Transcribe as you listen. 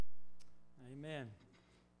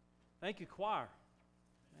Thank you, choir.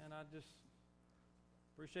 And I just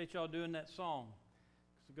appreciate y'all doing that song,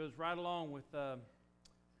 because it goes right along with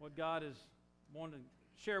what God is wanting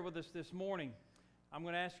to share with us this morning. I'm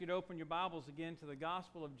going to ask you to open your Bibles again to the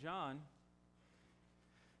Gospel of John.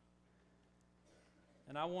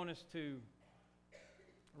 And I want us to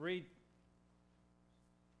read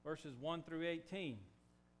verses 1 through 18.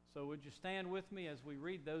 So would you stand with me as we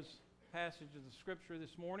read those passages of Scripture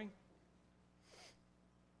this morning?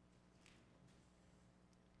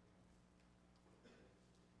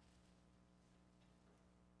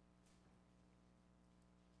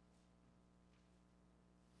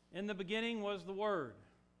 In the beginning was the Word,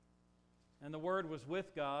 and the Word was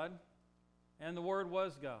with God, and the Word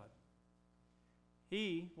was God.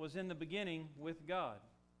 He was in the beginning with God.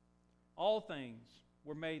 All things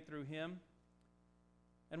were made through Him,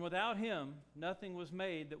 and without Him nothing was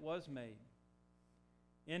made that was made.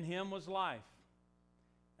 In Him was life,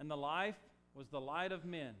 and the life was the light of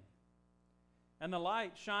men. And the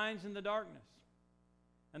light shines in the darkness,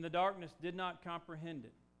 and the darkness did not comprehend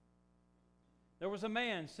it. There was a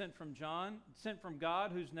man sent from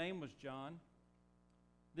God, whose name was John.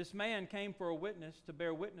 This man came for a witness, to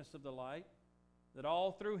bear witness of the light, that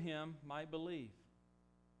all through him might believe.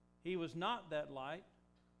 He was not that light,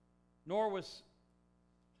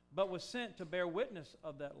 but was sent to bear witness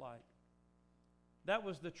of that light. That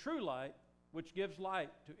was the true light, which gives light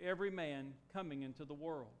to every man coming into the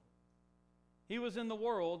world. He was in the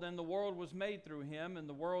world, and the world was made through him, and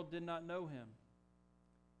the world did not know him.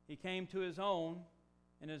 He came to his own,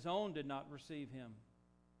 and his own did not receive him.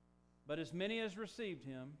 But as many as received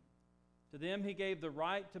him, to them he gave the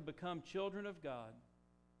right to become children of God,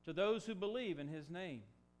 to those who believe in his name,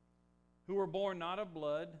 who were born not of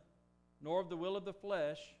blood, nor of the will of the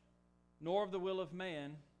flesh, nor of the will of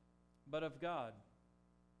man, but of God.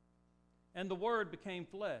 And the Word became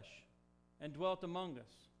flesh, and dwelt among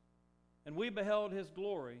us. And we beheld his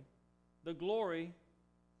glory, the glory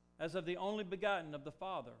as of the only begotten of the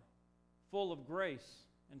Father, full of grace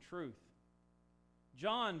and truth.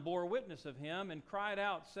 John bore witness of him and cried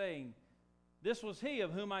out, saying, This was he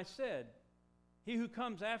of whom I said, He who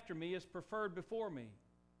comes after me is preferred before me,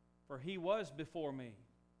 for he was before me.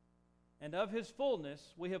 And of his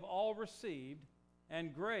fullness we have all received,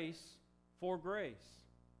 and grace for grace.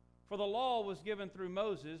 For the law was given through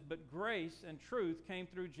Moses, but grace and truth came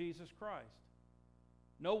through Jesus Christ.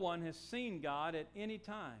 No one has seen God at any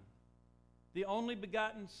time. The only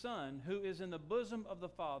begotten Son, who is in the bosom of the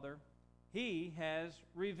Father, He has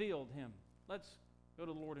revealed Him. Let's go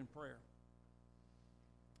to the Lord in prayer.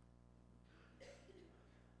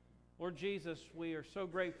 Lord Jesus, we are so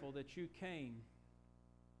grateful that you came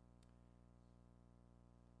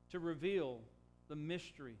to reveal the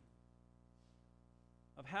mystery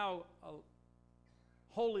of how a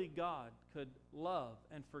holy God could love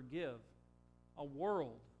and forgive a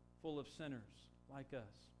world full of sinners like us.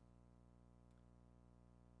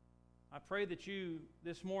 I pray that you,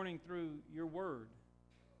 this morning, through your word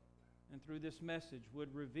and through this message,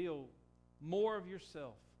 would reveal more of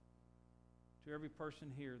yourself to every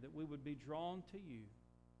person here, that we would be drawn to you.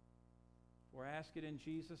 For I ask it in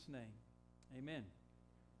Jesus' name. Amen.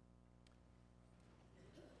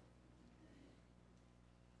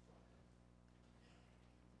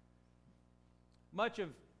 Much of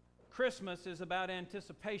Christmas is about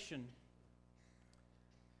anticipation.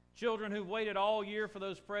 Children who've waited all year for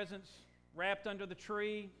those presents wrapped under the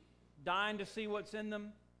tree, dying to see what's in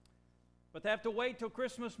them, but they have to wait till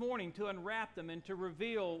Christmas morning to unwrap them and to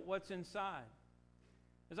reveal what's inside.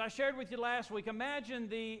 As I shared with you last week, imagine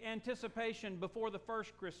the anticipation before the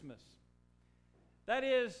first Christmas. That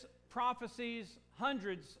is, prophecies,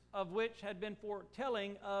 hundreds of which had been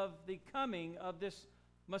foretelling of the coming of this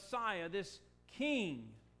Messiah, this King.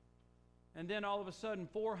 And then all of a sudden,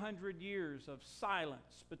 400 years of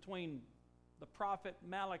silence between the prophet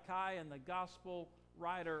Malachi and the gospel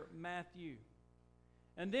writer Matthew.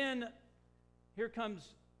 And then here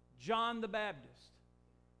comes John the Baptist.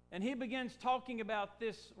 And he begins talking about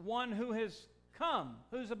this one who has come,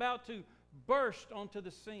 who's about to burst onto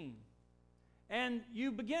the scene. And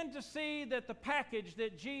you begin to see that the package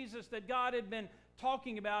that God had been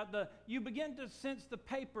talking about, you begin to sense the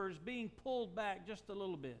papers being pulled back just a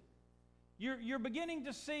little bit. You're beginning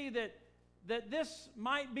to see that this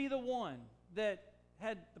might be the one that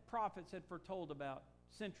the prophets had foretold about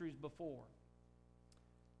centuries before.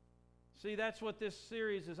 See, that's what this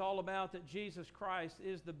series is all about, that Jesus Christ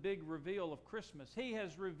is the big reveal of Christmas. He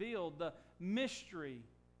has revealed the mystery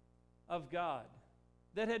of God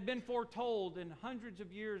that had been foretold in hundreds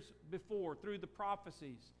of years before through the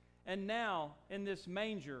prophecies, and now in this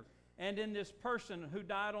manger and in this person who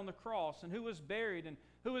died on the cross and who was buried and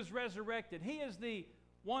who was resurrected. He is the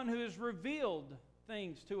one who has revealed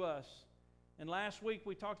things to us. And last week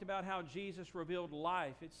we talked about how Jesus revealed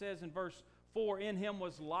life. It says in verse 4, in Him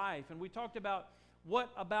was life. And we talked about what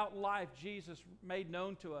about life Jesus made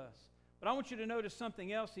known to us. But I want you to notice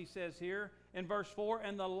something else He says here in verse 4,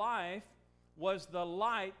 and the life was the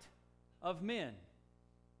light of men.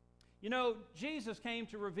 You know, Jesus came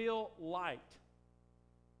to reveal light.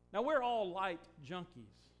 Now, we're all light junkies.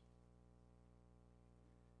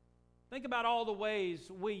 Think about all the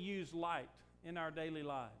ways we use light in our daily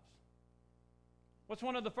lives. What's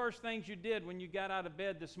one of the first things you did when you got out of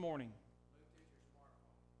bed this morning?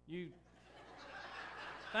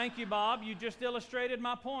 Thank you, Bob. You just illustrated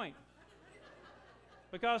my point.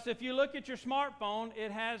 Because if you look at your smartphone,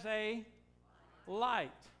 it has a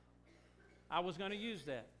light. I was going to use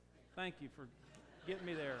that. Thank you for getting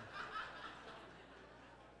me there.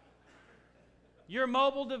 Your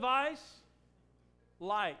mobile device,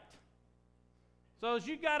 light. So as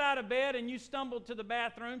you got out of bed and you stumbled to the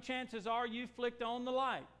bathroom, chances are you flicked on the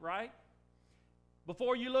light, right?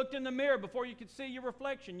 Before you looked in the mirror, before you could see your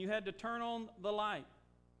reflection, you had to turn on the light.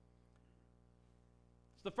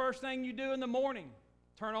 It's the first thing you do in the morning,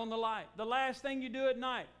 turn on the light. The last thing you do at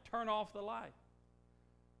night, turn off the light.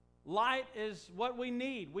 Light is what we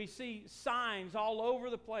need. We see signs all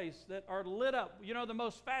over the place that are lit up. You know, the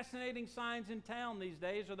most fascinating signs in town these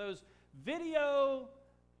days are those video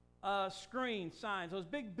screen signs, those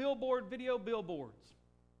big video billboards,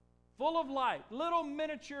 full of light, little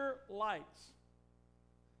miniature lights.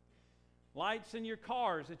 Lights in your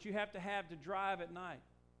cars that you have to drive at night.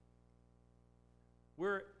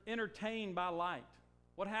 We're entertained by light.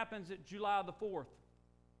 What happens at July the 4th?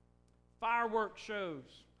 Fireworks shows,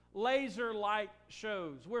 laser light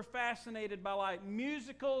shows. We're fascinated by light.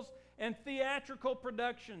 Musicals and theatrical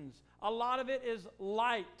productions. A lot of it is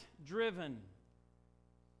light driven.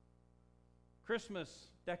 Christmas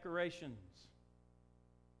decorations.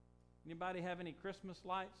 Anybody have any Christmas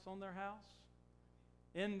lights on their house?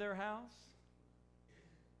 In their house?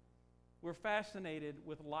 We're fascinated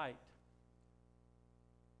with light.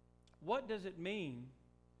 What does it mean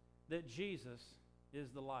that Jesus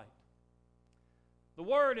is the light? The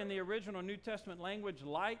word in the original New Testament language,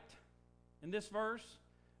 light, in this verse,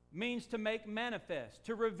 means to make manifest,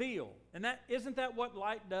 to reveal. And isn't that what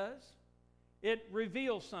light does? It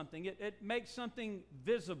reveals something. It makes something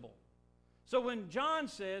visible. So when John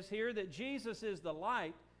says here that Jesus is the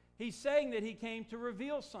light, he's saying that He came to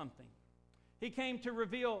reveal something. He came to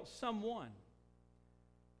reveal someone.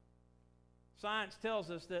 Science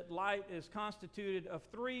tells us that light is constituted of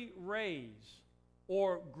 3 rays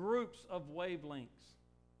or groups of wavelengths,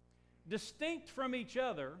 distinct from each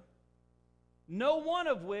other, no one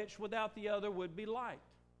of which without the other would be light.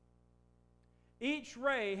 Each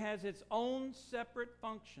ray has its own separate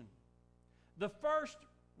function. The first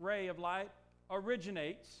ray of light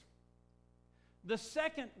originates. The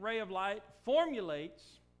second ray of light formulates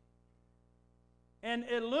and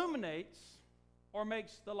illuminates or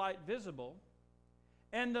makes the light visible.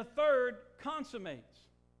 And the third consummates.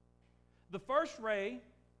 The first ray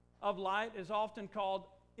of light is often called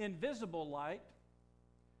invisible light.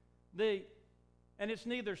 And it's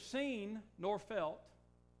neither seen nor felt.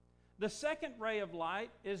 The second ray of light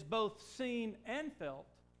is both seen and felt.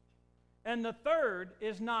 And the third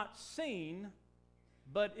is not seen,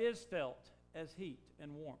 but is felt as heat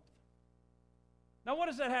and warmth. Now, what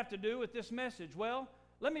does that have to do with this message? Well,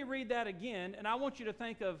 let me read that again, and I want you to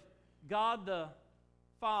think of God the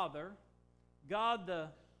Father, God the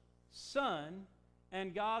Son,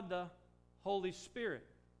 and God the Holy Spirit.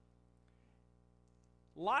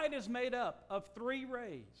 Light is made up of 3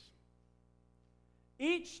 rays,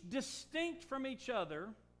 each distinct from each other,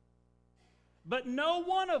 but no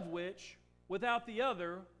one of which without the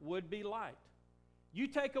other would be light. You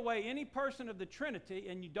take away any person of the Trinity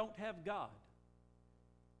and you don't have God.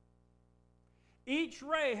 Each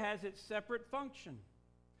ray has its separate function.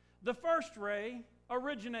 The first ray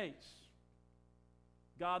originates,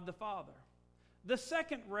 God the Father. The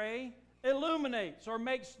second ray illuminates or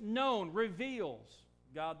makes known, reveals,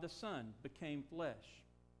 God the Son became flesh.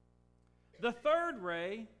 The third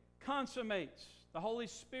ray consummates. The Holy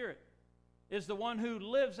Spirit is the one who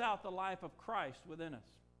lives out the life of Christ within us.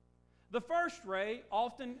 The first ray,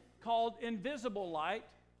 often called invisible light,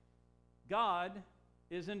 God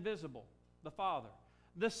is invisible, the Father.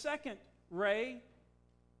 The second ray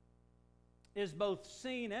is both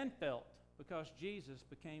seen and felt because Jesus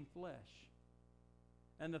became flesh.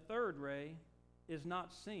 And the third ray is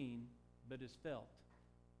not seen but is felt,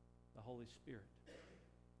 the Holy Spirit.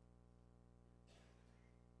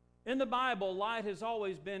 In the Bible, light has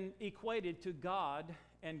always been equated to God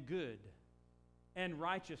and good and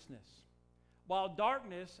righteousness, while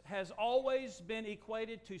darkness has always been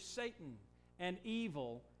equated to Satan and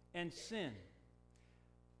evil and sin.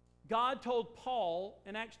 God told Paul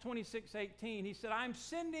in Acts 26:18, He said, I'm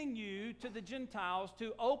sending you to the Gentiles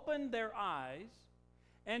to open their eyes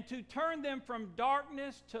and to turn them from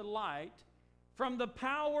darkness to light, from the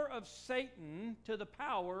power of Satan to the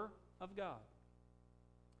power of God.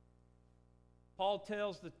 Paul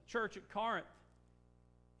tells the church at Corinth,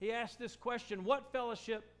 he asked this question, what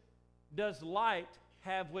fellowship does light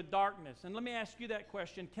have with darkness? And let me ask you that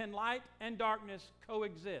question. Can light and darkness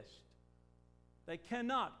coexist? They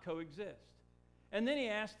cannot coexist. And then he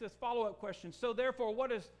asked this follow-up question. So therefore,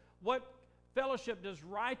 what fellowship does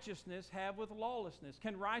righteousness have with lawlessness?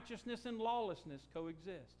 Can righteousness and lawlessness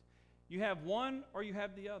coexist? You have one or you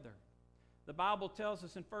have the other. The Bible tells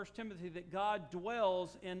us in 1 Timothy that God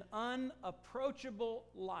dwells in unapproachable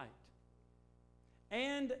light.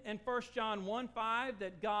 And in 1 John 1:5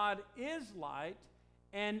 that God is light,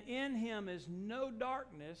 and in Him is no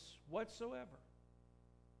darkness whatsoever.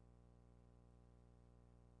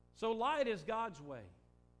 So light is God's way.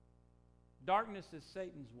 Darkness is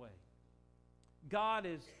Satan's way. God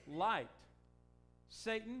is light.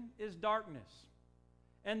 Satan is darkness.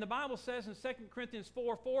 And the Bible says in 2 Corinthians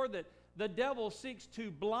 4:4 that the devil seeks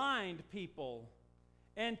to blind people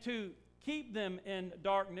and to keep them in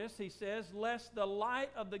darkness, he says, lest the light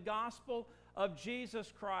of the gospel of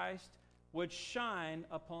Jesus Christ would shine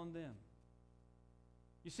upon them.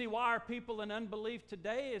 You see, why are people in unbelief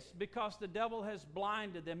today? It's because the devil has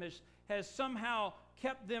blinded them, has somehow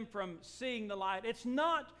kept them from seeing the light. It's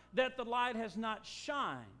not that the light has not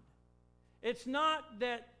shined. It's not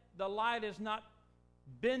that the light has not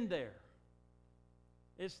been there.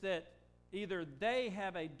 It's that either they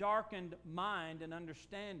have a darkened mind and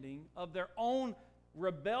understanding of their own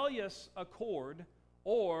rebellious accord,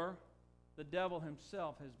 or the devil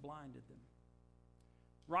himself has blinded them.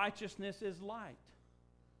 Righteousness is light.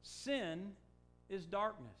 Sin is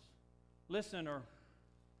darkness. Listen or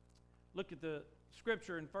look at the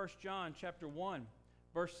scripture in 1 John chapter 1,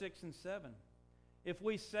 verse 6 and 7. If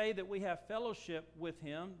we say that we have fellowship with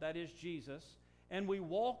Him, that is Jesus, and we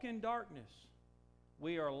walk in darkness,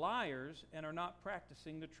 we are liars and are not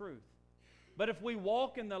practicing the truth. But if we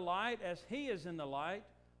walk in the light as He is in the light,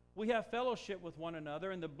 we have fellowship with one another,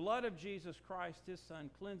 and the blood of Jesus Christ, His Son,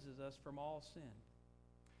 cleanses us from all sin.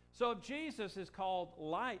 So if Jesus is called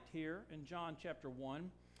light here in John chapter 1,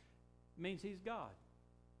 it means He's God.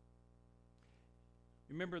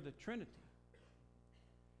 Remember the Trinity.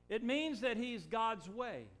 It means that He's God's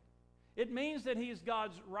way. It means that He's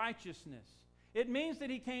God's righteousness. It means that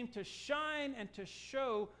He came to shine and to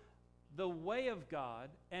show the way of God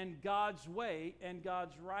and God's way and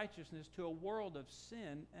God's righteousness to a world of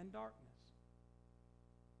sin and darkness.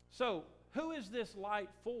 So, who is this light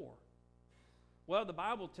for? Well, the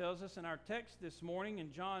Bible tells us in our text this morning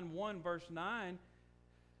in John 1 verse 9,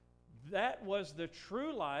 that was the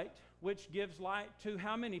true light which gives light to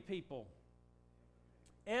how many people?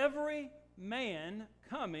 Every man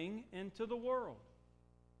coming into the world.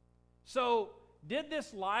 So, did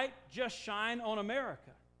this light just shine on America?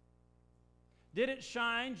 Did it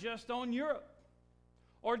shine just on Europe?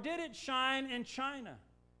 Or did it shine in China?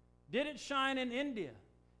 Did it shine in India?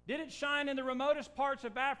 Did it shine in the remotest parts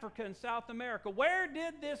of Africa and South America? Where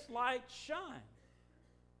did this light shine?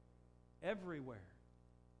 Everywhere.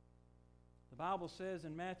 The Bible says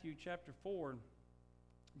in Matthew chapter 4,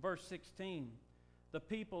 verse 16, the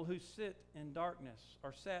people who sit in darkness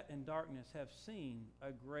or sat in darkness have seen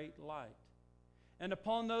a great light. And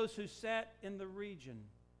upon those who sat in the region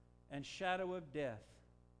and shadow of death,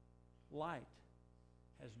 light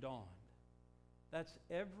has dawned. That's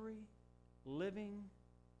every living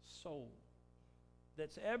soul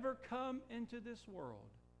that's ever come into this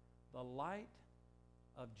world. The light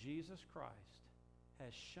of Jesus Christ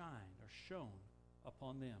has shined or shone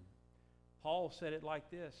upon them. Paul said it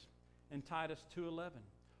like this in Titus 2:11.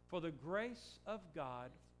 For the grace of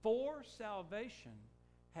God for salvation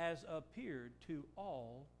has appeared to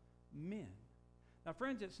all men. Now,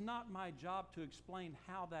 friends, it's not my job to explain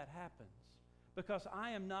how that happens, because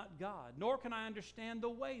I am not God, nor can I understand the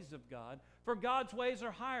ways of God. For God's ways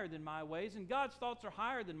are higher than my ways, and God's thoughts are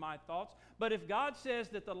higher than my thoughts. But if God says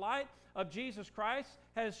that the light of Jesus Christ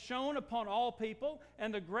has shone upon all people,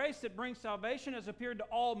 and the grace that brings salvation has appeared to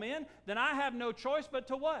all men, then I have no choice but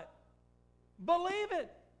to what? Believe it,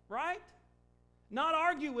 right? Not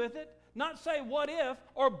argue with it, not say what if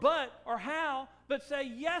or but or how, but say,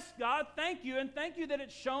 yes, God, thank you, and thank you that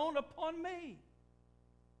it's shone upon me.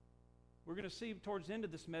 we're going to see towards the end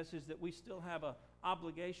of this message that we still have an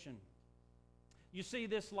obligation. You see,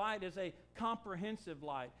 this light is a comprehensive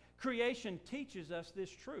light. Creation teaches us this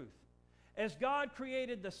truth. As God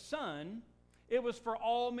created the sun, it was for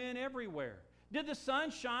all men everywhere. Did the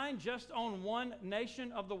sun shine just on one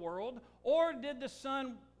nation of the world, or did the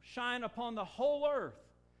sun shine upon the whole earth?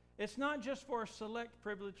 It's not just for a select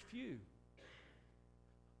privileged few.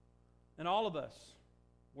 And all of us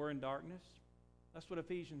were in darkness. That's what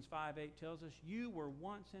Ephesians 5:8 tells us. You were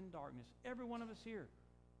once in darkness. Every one of us here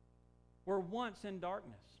were once in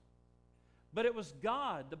darkness. But it was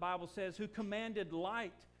God, the Bible says, who commanded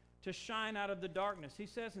light to shine out of the darkness. He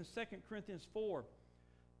says in 2 Corinthians 4,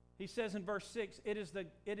 he says in verse 6, it is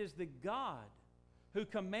the God who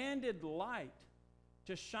commanded light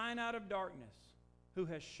to shine out of darkness, who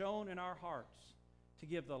has shone in our hearts to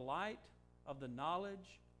give the light of the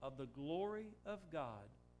knowledge of the glory of God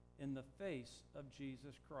in the face of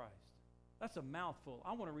Jesus Christ. That's a mouthful.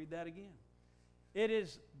 I want to read that again. It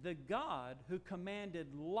is the God who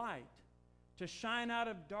commanded light to shine out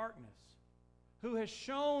of darkness, who has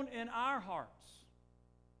shone in our hearts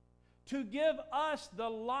to give us the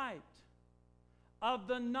light of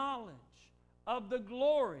the knowledge of the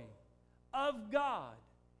glory of God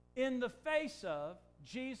in the face of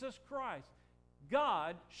Jesus Christ.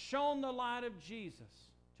 God shone the light of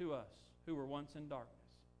Jesus to us who were once in darkness.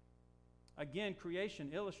 Again,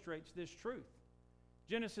 creation illustrates this truth.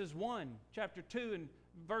 Genesis 1, chapter 2, and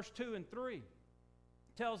verse 2 and 3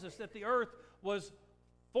 tells us that the earth was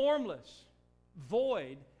formless,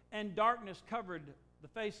 void, and darkness covered the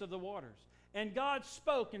face of the waters. And God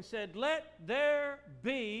spoke and said, "Let there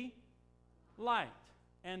be light."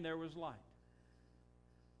 And there was light.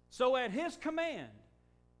 So at His command,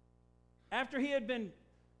 after He had been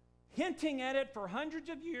hinting at it for hundreds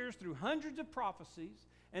of years through hundreds of prophecies,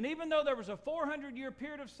 and even though there was a 400-year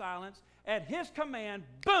period of silence, at His command,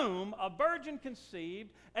 boom, a virgin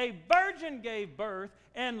conceived, a virgin gave birth,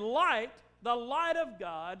 and light, the light of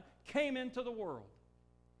God, came into the world.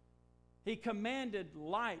 He commanded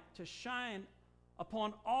light to shine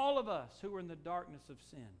upon all of us who were in the darkness of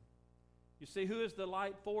sin. You see, who is the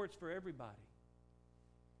light for? It's for everybody.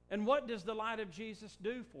 And what does the light of Jesus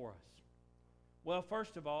do for us? Well,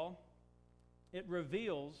 first of all, it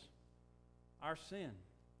reveals our sin.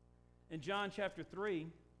 In John chapter 3,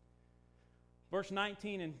 verse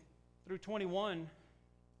 19 and through 21,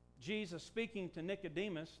 Jesus speaking to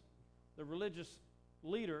Nicodemus, the religious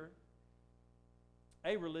leader,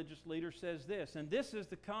 a religious leader, says this, and this is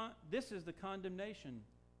the condemnation,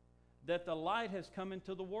 that the light has come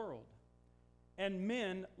into the world, and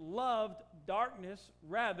men loved darkness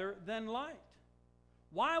rather than light.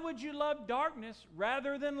 Why would you love darkness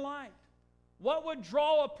rather than light? What would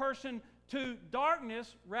draw a person to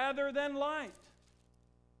darkness rather than light?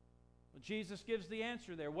 Well, Jesus gives the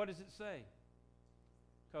answer there. What does it say?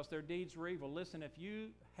 Because their deeds were evil. Listen, if you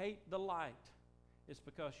hate the light, it's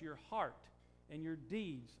because your heart and your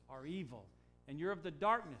deeds are evil, and you're of the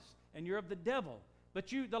darkness, and you're of the devil. But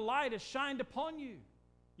the light has shined upon you.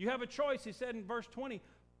 You have a choice. He said in verse 20,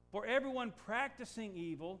 for everyone practicing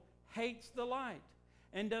evil hates the light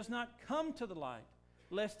and does not come to the light,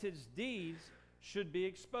 lest his deeds should be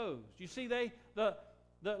exposed. You see, the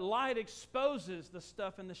light exposes the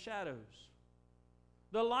stuff in the shadows.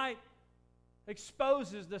 The light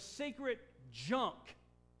exposes the secret junk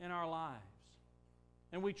in our lives.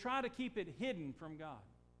 And we try to keep it hidden from God.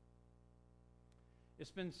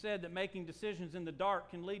 It's been said that making decisions in the dark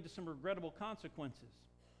can lead to some regrettable consequences.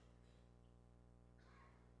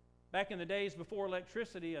 Back in the days before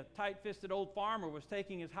electricity, a tight-fisted old farmer was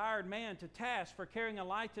taking his hired man to task for carrying a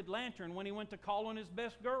lighted lantern when he went to call on his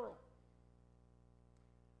best girl.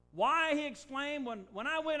 Why, he exclaimed, when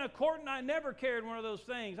I went a-courting, I never carried one of those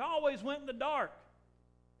things. I always went in the dark.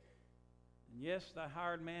 And yes, the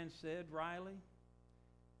hired man said, Riley,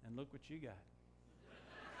 and look what you got.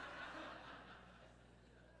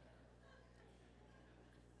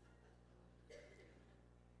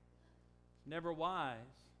 It's never wise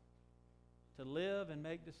to live and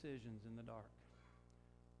make decisions in the dark.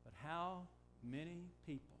 But how many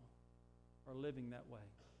people are living that way?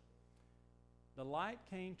 The light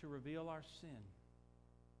came to reveal our sin.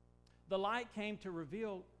 The light came to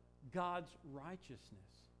reveal God's righteousness.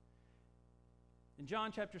 In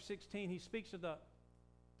John chapter 16, he speaks of the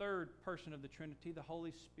third person of the Trinity, the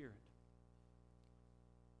Holy Spirit.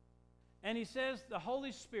 And he says the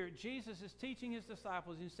Holy Spirit, Jesus is teaching his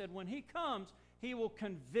disciples, and he said when he comes, he will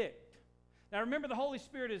convict. Now remember, the Holy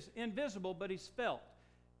Spirit is invisible, but he's felt.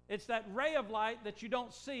 It's that ray of light that you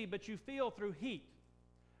don't see, but you feel through heat.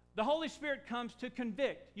 The Holy Spirit comes to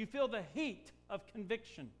convict. You feel the heat of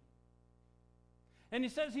conviction. And he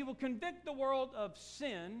says he will convict the world of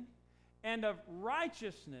sin and of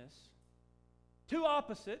righteousness, two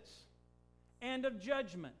opposites, and of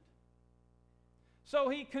judgment. So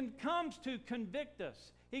he comes to convict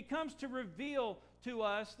us. He comes to reveal to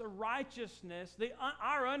us the righteousness,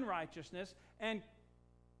 our unrighteousness, and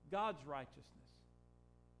God's righteousness.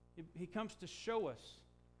 He comes to show us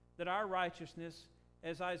that our righteousness,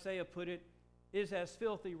 as Isaiah put it, is as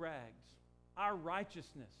filthy rags. Our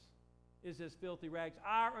righteousness is as filthy rags.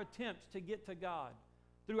 Our attempts to get to God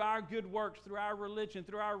through our good works, through our religion,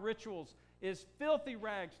 through our rituals, is filthy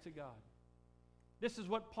rags to God. This is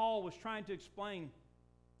what Paul was trying to explain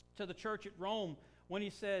to the church at Rome when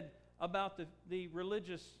he said about the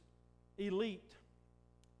religious elite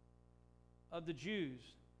of the Jews.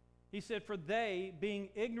 He said, "For they, being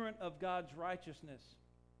ignorant of God's righteousness,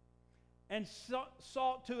 and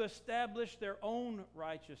sought to establish their own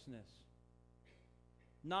righteousness,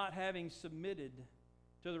 not having submitted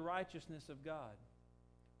to the righteousness of God.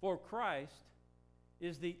 For Christ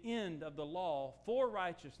is the end of the law for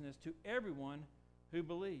righteousness to everyone who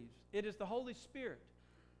believes." It is the Holy Spirit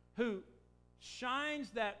who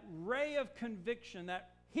shines that ray of conviction,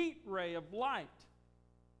 that heat ray of light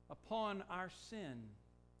upon our sin,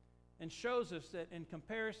 and shows us that in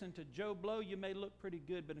comparison to Joe Blow, you may look pretty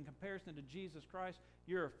good, but in comparison to Jesus Christ,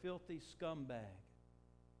 you're a filthy scumbag.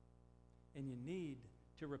 And you need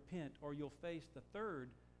to repent, or you'll face the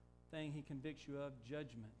third thing he convicts you of,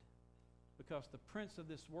 judgment. Because the prince of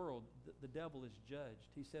this world, the devil, is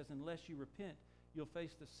judged. He says, unless you repent, you'll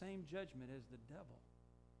face the same judgment as the devil,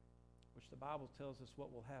 which the Bible tells us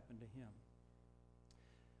what will happen to him.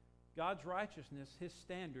 God's righteousness, his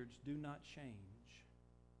standards do not change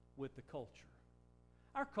with the culture.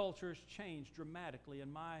 Our culture has changed dramatically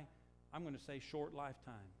in my, I'm going to say, short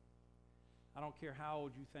lifetime. I don't care how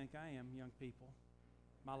old you think I am, young people.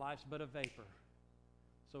 My life's but a vapor.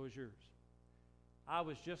 So is yours. I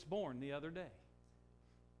was just born the other day.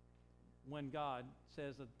 When God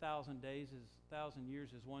says 1,000 days is 1,000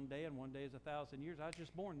 years is one day, and one day is 1,000 years, I was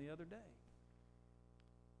just born the other day.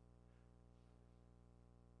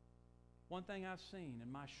 One thing I've seen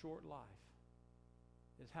in my short life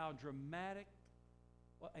is how dramatic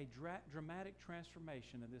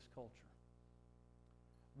transformation of this culture.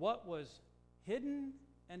 What was hidden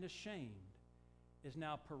and ashamed is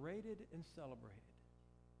now paraded and celebrated.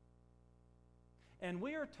 And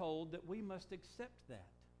we are told that we must accept that.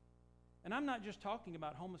 And I'm not just talking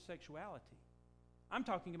about homosexuality. I'm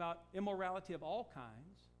talking about immorality of all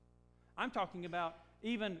kinds. I'm talking about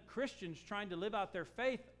even Christians trying to live out their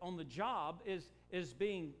faith on the job is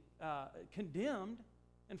being condemned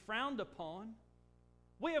and frowned upon.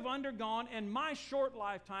 We have undergone, in my short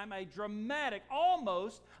lifetime, a dramatic,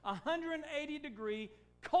 almost 180-degree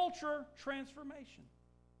culture transformation.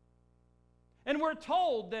 And we're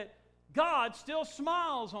told that God still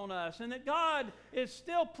smiles on us and that God is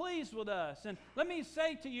still pleased with us. And let me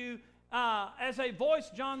say to you, as a voice,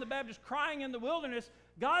 John the Baptist crying in the wilderness,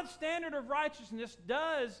 God's standard of righteousness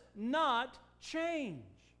does not change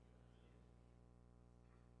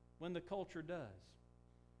when the culture does.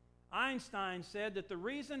 Einstein said that the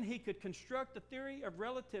reason he could construct the theory of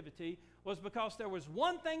relativity was because there was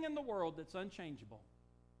one thing in the world that's unchangeable.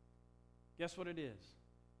 Guess what it is?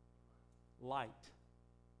 Light.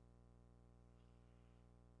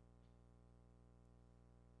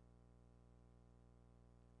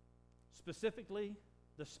 Specifically,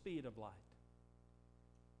 the speed of light.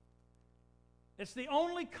 It's the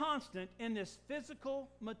only constant in this physical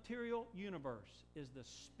material universe is the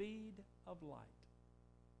speed of light.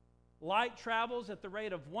 Light travels at the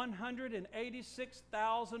rate of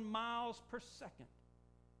 186,000 miles per second.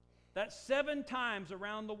 That's 7 times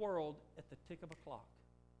around the world at the tick of a clock.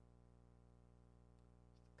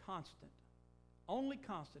 Constant. Only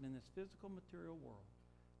constant in this physical material world.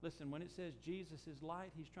 Listen, when it says Jesus is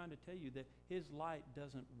light, he's trying to tell you that his light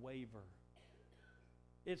doesn't waver.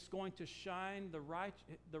 It's going to shine the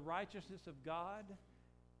righteousness of God,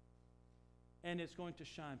 and it's going to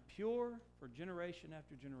shine pure for generation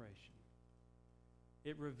after generation.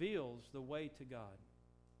 It reveals the way to God.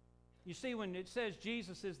 You see, when it says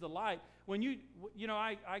Jesus is the light, when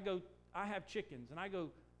I have chickens, and I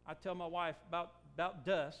tell my wife about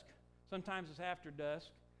dusk, sometimes it's after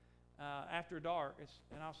dusk, after dark,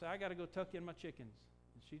 and I'll say, I got to go tuck in my chickens.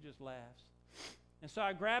 And she just laughs. And so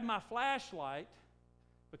I grab my flashlight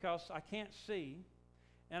because I can't see,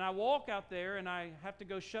 and I walk out there, and I have to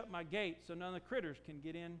go shut my gate so none of the critters can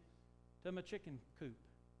get in to my chicken coop.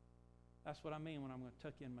 That's what I mean when I'm going to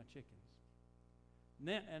tuck in my chickens.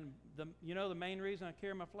 The main reason I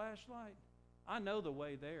carry my flashlight? I know the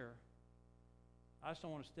way there. I just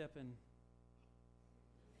don't want to step in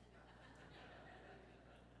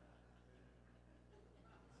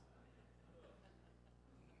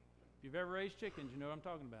you've ever raised chickens, you know what I'm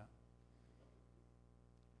talking about.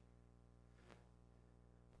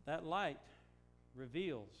 That light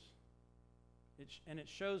reveals, and it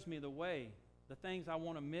shows me the way, the things I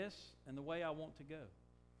want to miss and the way I want to go.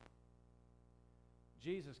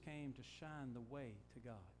 Jesus came to shine the way to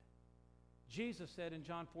God. Jesus said in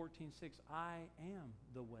John 14:6, I am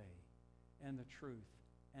the way and the truth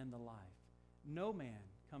and the life. No man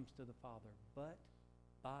comes to the Father but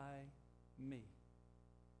by me.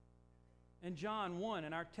 In John 1,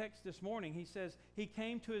 in our text this morning, he says, he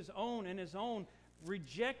came to his own, and his own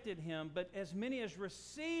rejected him, but as many as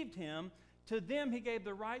received him, to them he gave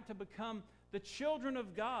the right to become the children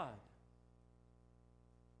of God.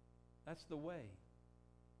 That's the way.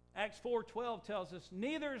 Acts 4:12 tells us,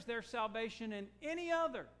 neither is there salvation in any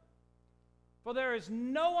other, for there is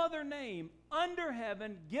no other name under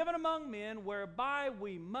heaven given among men whereby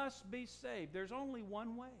we must be saved. There's only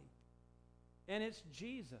one way, and it's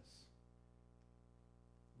Jesus.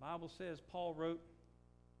 The Bible says, Paul wrote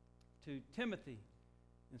to Timothy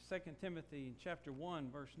in 2 Timothy in chapter 1,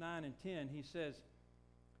 verse 9 and 10, he says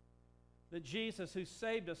that Jesus, who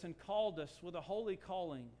saved us and called us with a holy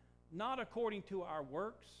calling, not according to our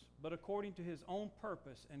works, but according to his own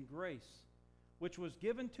purpose and grace, which was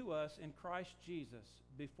given to us in Christ Jesus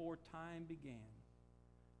before time began,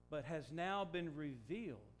 but has now been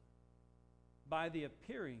revealed by the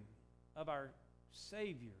appearing of our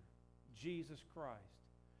Savior, Jesus Christ,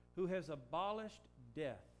 who has abolished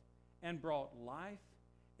death and brought life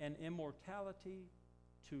and immortality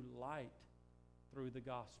to light through the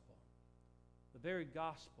gospel. The very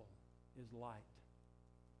gospel is light.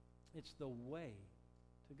 It's the way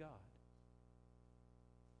to God.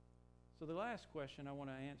 So the last question I want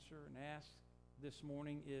to answer and ask this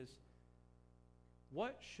morning is,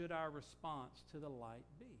 what should our response to the light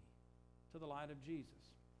be? To the light of Jesus.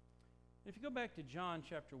 If you go back to John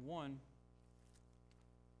chapter 1,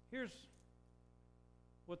 here's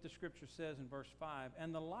what the scripture says in verse 5.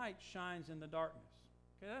 And the light shines in the darkness.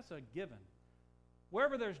 Okay, that's a given.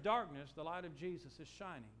 Wherever there's darkness, the light of Jesus is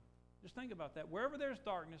shining. Just think about that. Wherever there's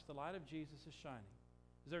darkness, the light of Jesus is shining.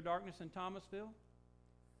 Is there darkness in Thomasville?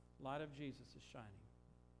 The light of Jesus is shining.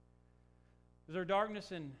 Is there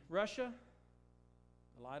darkness in Russia?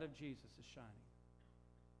 The light of Jesus is shining.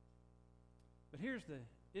 But here's the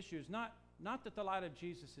issue. It's not that the light of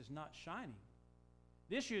Jesus is not shining.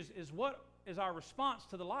 The issue is what is our response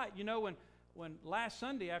to the light. You know, when last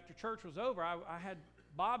Sunday after church was over, I had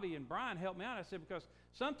Bobby and Brian help me out. I said, because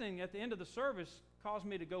something at the end of the service caused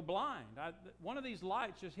me to go blind. One of these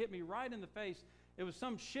lights just hit me right in the face. It was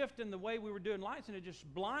some shift in the way we were doing lights, and it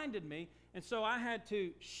just blinded me. And so I had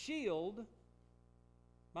to shield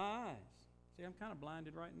my eyes. See, I'm kind of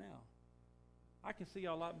blinded right now. I can see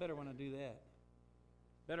y'all a lot better when I do that.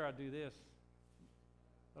 Better I do this.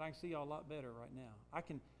 But I can see y'all a lot better right now.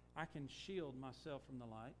 I can shield myself from the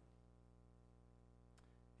light.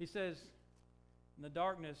 He says, and the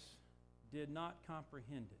darkness did not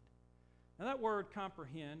comprehend it. Now that word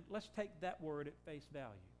comprehend, let's take that word at face value.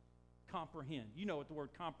 Comprehend. You know what the word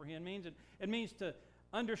comprehend means. It means to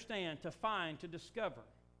understand, to find, to discover.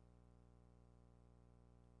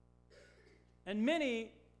 And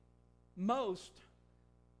most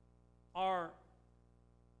are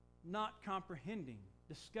not comprehending,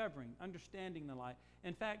 discovering, understanding the light.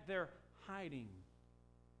 In fact, they're hiding,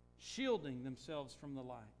 shielding themselves from the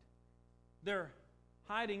light. They're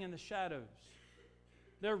hiding in the shadows.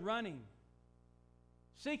 They're running,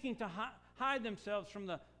 seeking to hide themselves from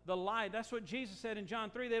the light. That's what Jesus said in John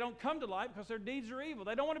 3. They don't come to light because their deeds are evil.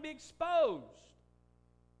 They don't want to be exposed.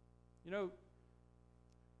 You know,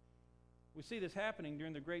 we see this happening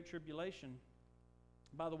during the Great Tribulation.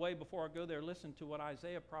 By the way, before I go there, listen to what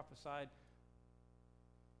Isaiah prophesied.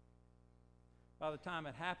 By the time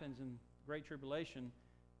it happens in Great Tribulation,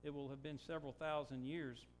 it will have been several thousand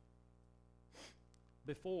years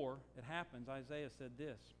before it happens. Isaiah said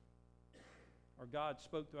this, or God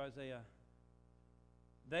spoke to Isaiah,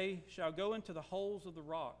 they shall go into the holes of the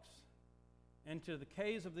rocks, and to the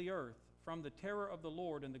caves of the earth, from the terror of the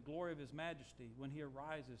Lord and the glory of his majesty, when he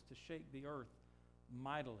arises to shake the earth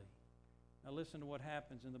mightily. Now listen to what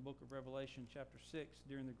happens in the book of Revelation chapter 6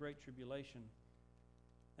 during the Great Tribulation.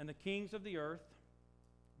 And the kings of the earth,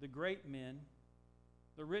 the great men,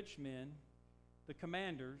 the rich men, the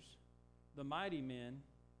commanders, the mighty men,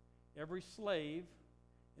 every slave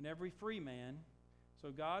and every free man. So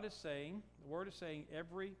God is saying, the word is saying,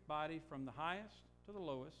 everybody from the highest to the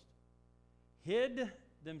lowest hid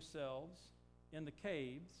themselves in the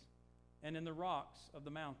caves and in the rocks of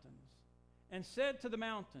the mountains, and said to the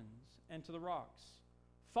mountains and to the rocks,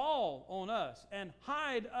 fall on us and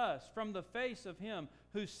hide us from the face of Him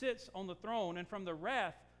who sits on the throne and from the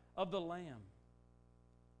wrath of the Lamb.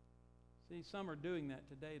 See, some are doing that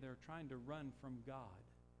today. They're trying to run from God,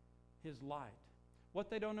 His light. What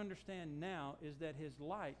they don't understand now is that His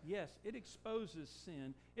light, yes, it exposes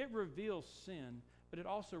sin, it reveals sin, but it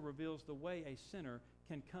also reveals the way a sinner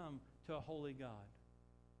can come to a holy God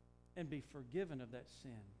and be forgiven of that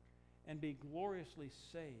sin and be gloriously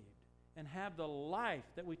saved and have the life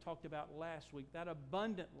that we talked about last week, that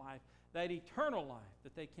abundant life, that eternal life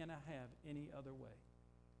that they cannot have any other way.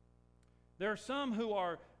 There are some who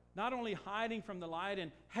are not only hiding from the light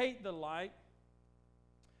and hate the light,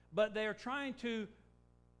 but they are trying to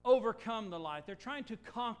overcome the light. They're trying to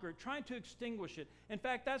conquer it, trying to extinguish it. In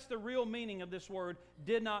fact, that's the real meaning of this word,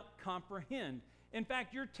 did not comprehend. In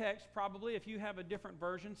fact, your text probably, if you have a different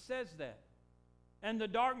version, says that. And the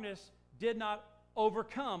darkness did not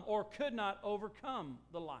overcome or could not overcome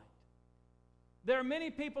the light. There are many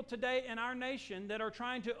people today in our nation that are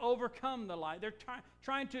trying to overcome the light. They're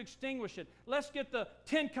trying to extinguish it. Let's get the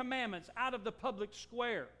 10 Commandments out of the public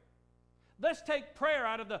square. Let's take prayer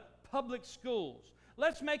out of the public schools.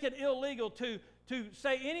 Let's make it illegal to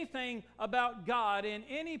say anything about God in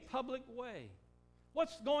any public way.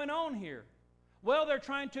 What's going on here? Well, they're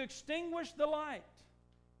trying to extinguish the light.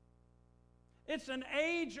 It's an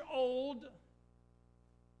age-old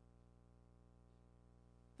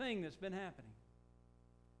thing that's been happening.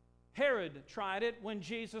 Herod tried it when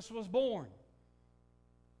Jesus was born.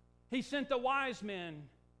 He sent the wise men,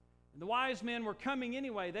 and the wise men were coming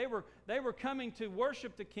anyway. They were coming to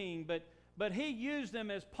worship the king, but he used them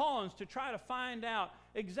as pawns to try to find out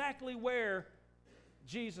exactly where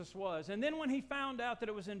Jesus was. And then when he found out that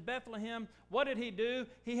it was in Bethlehem, what did he do?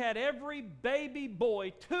 He had every baby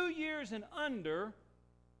boy 2 years and under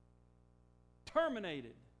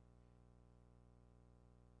terminated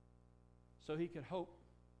so he could hope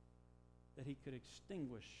that he could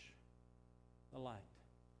extinguish the light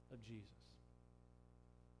of Jesus.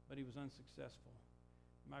 But he was unsuccessful.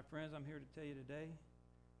 My friends, I'm here to tell you today,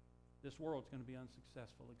 this world's going to be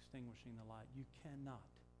unsuccessful extinguishing the light. You cannot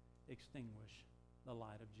extinguish the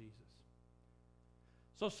light of Jesus.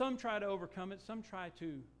 So some try to overcome it, some try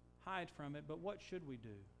to hide from it, but what should we do?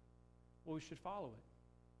 Well, we should follow it.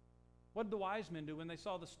 What did the wise men do when they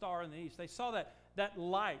saw the star in the east? They saw that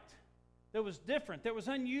light that was different, that was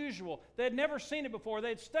unusual. They had never seen it before. They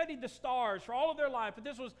had studied the stars for all of their life, but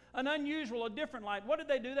this was an unusual, a different light. What did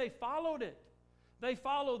they do? They followed it. They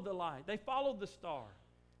followed the light. They followed the star.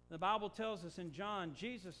 The Bible tells us in John,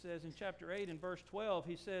 Jesus says in chapter 8 and verse 12,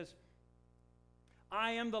 he says,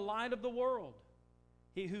 I am the light of the world.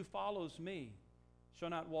 He who follows me shall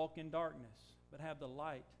not walk in darkness, but have the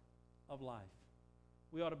light of life.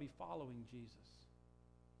 We ought to be following Jesus.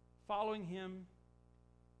 Following Him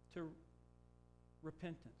to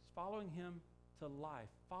repentance. Following Him to life.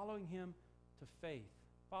 Following Him to faith.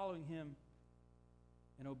 Following Him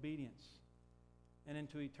in obedience and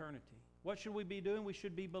into eternity. What should we be doing? We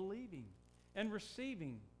should be believing and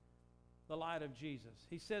receiving the light of Jesus.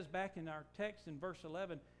 He says back in our text in verse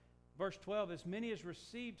 12, as many as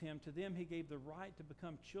received Him, to them He gave the right to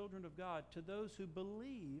become children of God, to those who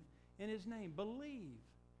believe in His name. Believe.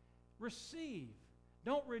 Receive.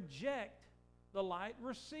 Don't reject the light.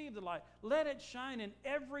 Receive the light. Let it shine in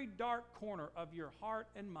every dark corner of your heart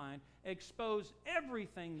and mind. Expose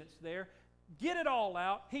everything that's there. Get it all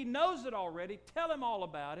out. He knows it already. Tell Him all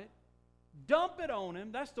about it. Dump it on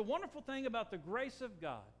Him. That's the wonderful thing about the grace of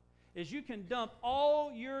God, is you can dump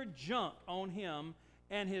all your junk on Him,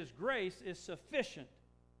 and His grace is sufficient.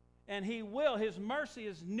 And He will. His mercy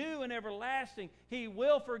is new and everlasting. He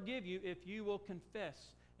will forgive you if you will confess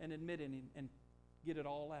and admit it and get it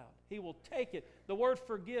all out. He will take it. The word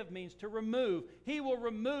forgive means to remove. He will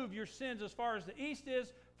remove your sins as far as the east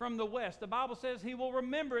is from the west. The Bible says He will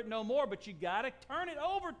remember it no more, but you got to turn it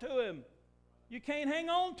over to Him. You can't hang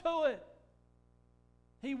on to it.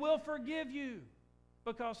 He will forgive you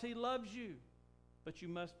because He loves you. But you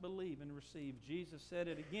must believe and receive. Jesus said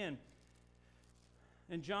it again.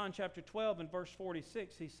 In John chapter 12 and verse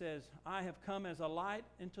 46, He says, I have come as a light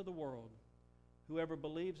into the world. Whoever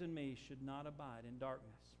believes in me should not abide in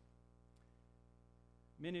darkness.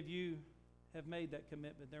 Many of you have made that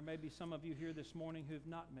commitment. There may be some of you here this morning who have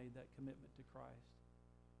not made that commitment to Christ.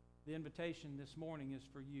 The invitation this morning is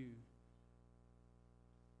for you.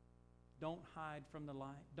 Don't hide from the light.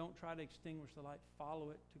 Don't try to extinguish the light. Follow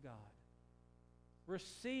it to God.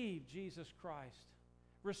 Receive Jesus Christ.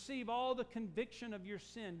 Receive all the conviction of your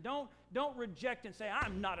sin. Don't reject and say,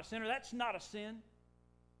 I'm not a sinner. That's not a sin.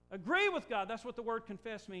 Agree with God. That's what the word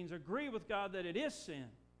confess means. Agree with God that it is sin.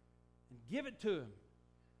 And give it to Him.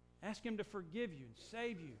 Ask Him to forgive you and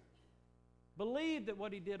save you. Believe that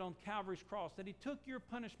what He did on Calvary's cross, that He took your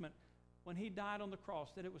punishment when He died on the cross,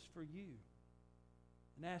 that it was for you.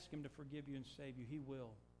 And ask Him to forgive you and save you. He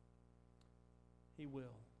will. He will.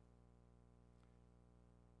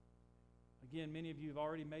 Again, many of you have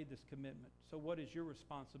already made this commitment. So what is your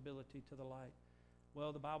responsibility to the light?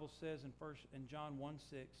 Well, the Bible says in John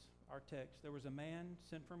 1:6, our text, there was a man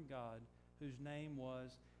sent from God whose name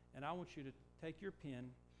was, and I want you to take your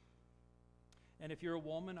pen, and if you're a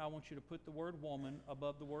woman, I want you to put the word woman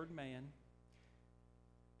above the word man.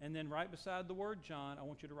 And then right beside the word John, I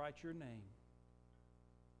want you to write your name.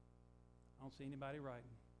 I don't see anybody writing.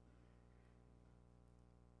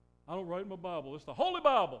 I don't write in my Bible. It's the Holy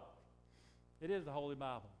Bible. It is the Holy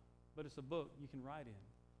Bible, but it's a book you can write in.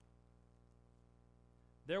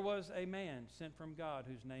 There was a man sent from God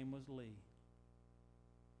whose name was Lee.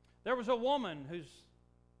 There was a woman who's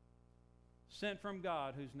sent from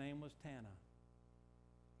God whose name was Tana.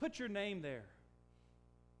 Put your name there.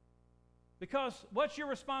 Because what's your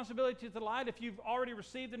responsibility to the light if you've already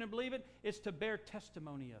received it and believe it? It's to bear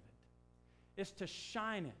testimony of it. It's to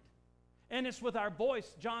shine it. And it's with our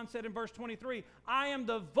voice. John said in verse 23, I am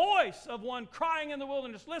the voice of one crying in the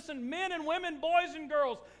wilderness. Listen, men and women, boys and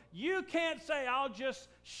girls, you can't say, I'll just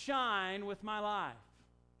shine with my life.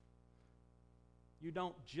 You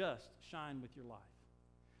don't just shine with your life.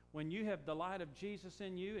 When you have the light of Jesus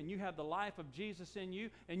in you, and you have the life of Jesus in you,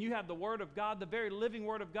 and you have the Word of God, the very living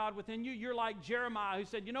Word of God within you, you're like Jeremiah who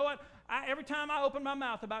said, you know what? Every time I open my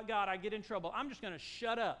mouth about God, I get in trouble. I'm just going to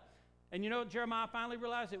shut up. And you know what Jeremiah finally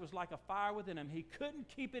realized? It was like a fire within him. He couldn't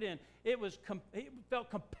keep it in. He felt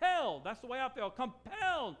compelled. That's the way I felt.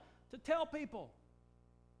 Compelled to tell people.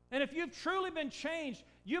 And if you've truly been changed,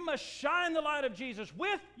 you must shine the light of Jesus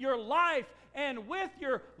with your life and with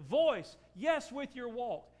your voice. Yes, with your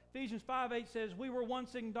walk. Ephesians 5:8 says, we were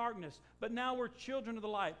once in darkness, but now we're children of the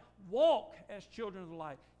light. Walk as children of the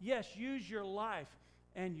light. Yes, use your life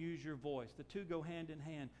and use your voice. The two go hand in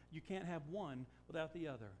hand. You can't have one without the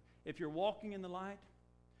other. If you're walking in the light,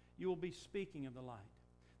 you will be speaking of the light.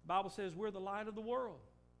 The Bible says we're the light of the world.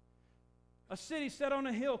 A city set on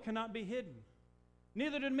a hill cannot be hidden.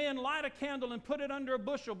 Neither did men light a candle and put it under a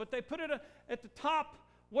bushel, but they put it at the top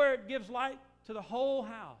where it gives light to the whole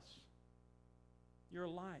house. You're a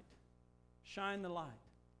light. Shine the light.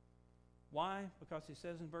 Why? Because he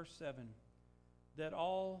says in verse 7, that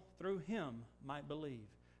all through him might believe.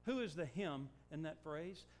 Who is the him in that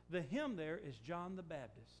phrase? The him there is John the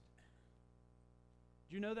Baptist.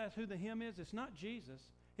 Do you know that's who the him is? It's not Jesus.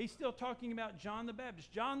 He's still talking about John the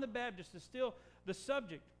Baptist. John the Baptist is still the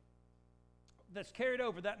subject that's carried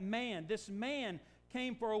over. That man, this man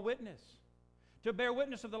came for a witness, to bear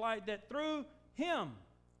witness of the light, that through him,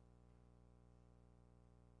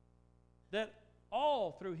 that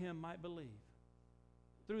all through him might believe.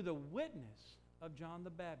 Through the witness of John the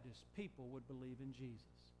Baptist, people would believe in Jesus.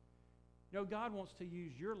 You know, God wants to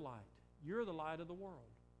use your light. You're the light of the world.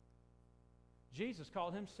 Jesus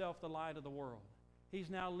called himself the light of the world. He's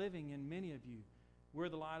now living in many of you. We're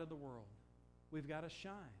the light of the world. We've got to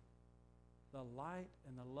shine the light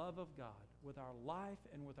and the love of God with our life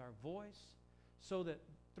and with our voice, so that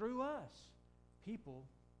through us, people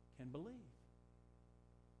can believe.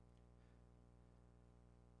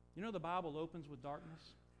 You know, the Bible opens with darkness.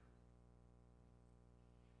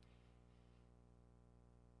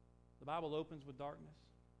 The Bible opens with darkness.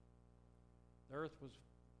 The earth was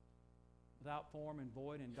without form and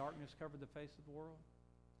void, and darkness covered the face of the world.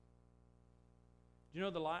 Do you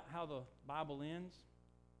know how the Bible ends?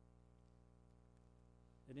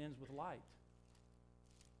 It ends with light.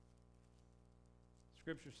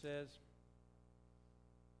 Scripture says,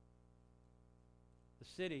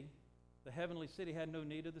 the heavenly city had no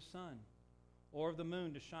need of the sun or of the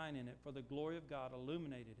moon to shine in it, for the glory of God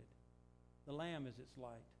illuminated it. The Lamb is its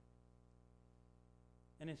light.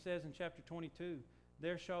 And it says in chapter 22,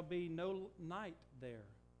 there shall be no night there.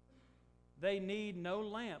 They need no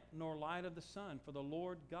lamp nor light of the sun, for the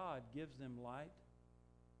Lord God gives them light.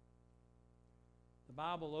 The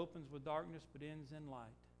Bible opens with darkness but ends in light,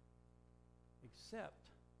 except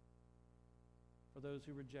for those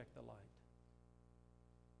who reject the light.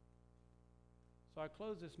 So I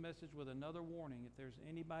close this message with another warning. If there's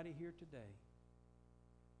anybody here today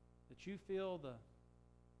that you feel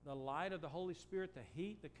the light of the Holy Spirit, the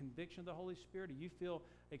heat, the conviction of the Holy Spirit, or you feel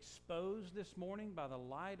exposed this morning by the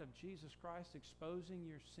light of Jesus Christ exposing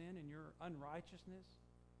your sin and your unrighteousness,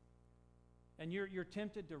 and you're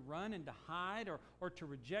tempted to run and to hide or to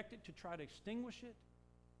reject it, to try to extinguish it,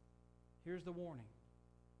 here's the warning.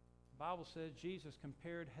 The Bible says Jesus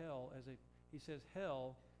compared hell he says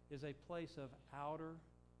hell is a place of outer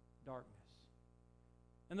darkness.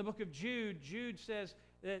 In the book of Jude, Jude says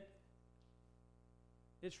that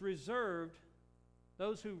it's reserved,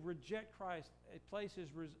 those who reject Christ, a place is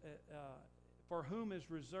for whom is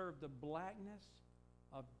reserved the blackness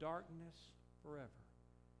of darkness forever.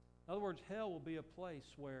 In other words, hell will be a place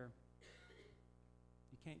where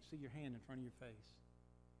you can't see your hand in front of your face.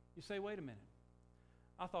 You say, wait a minute.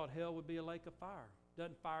 I thought hell would be a lake of fire.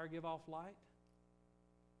 Doesn't fire give off light?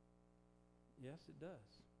 Yes, it does.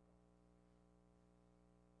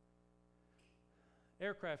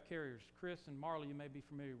 Aircraft carriers. Chris and Marley, you may be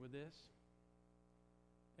familiar with this.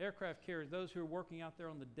 Aircraft carriers, those who are working out there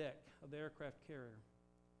on the deck of the aircraft carrier.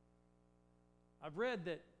 I've read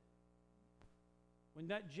that when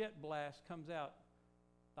that jet blast comes out,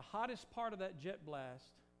 the hottest part of that jet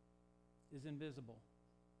blast is invisible.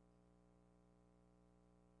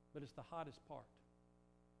 But it's the hottest part.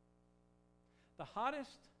 The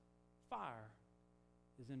hottest fire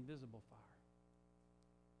is invisible fire.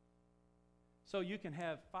 So you can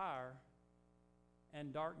have fire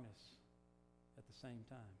and darkness at the same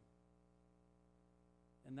time.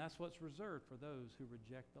 And that's what's reserved for those who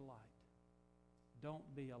reject the light.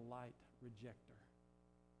 Don't be a light rejector.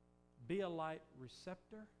 Be a light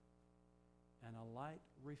receptor and a light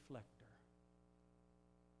reflector.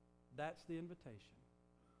 That's the invitation.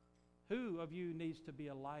 Who of you needs to be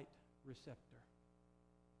a light receptor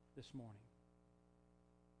this morning?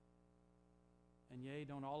 And yea,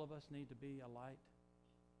 don't all of us need to be a light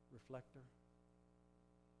reflector?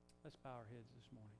 Let's bow our heads this morning.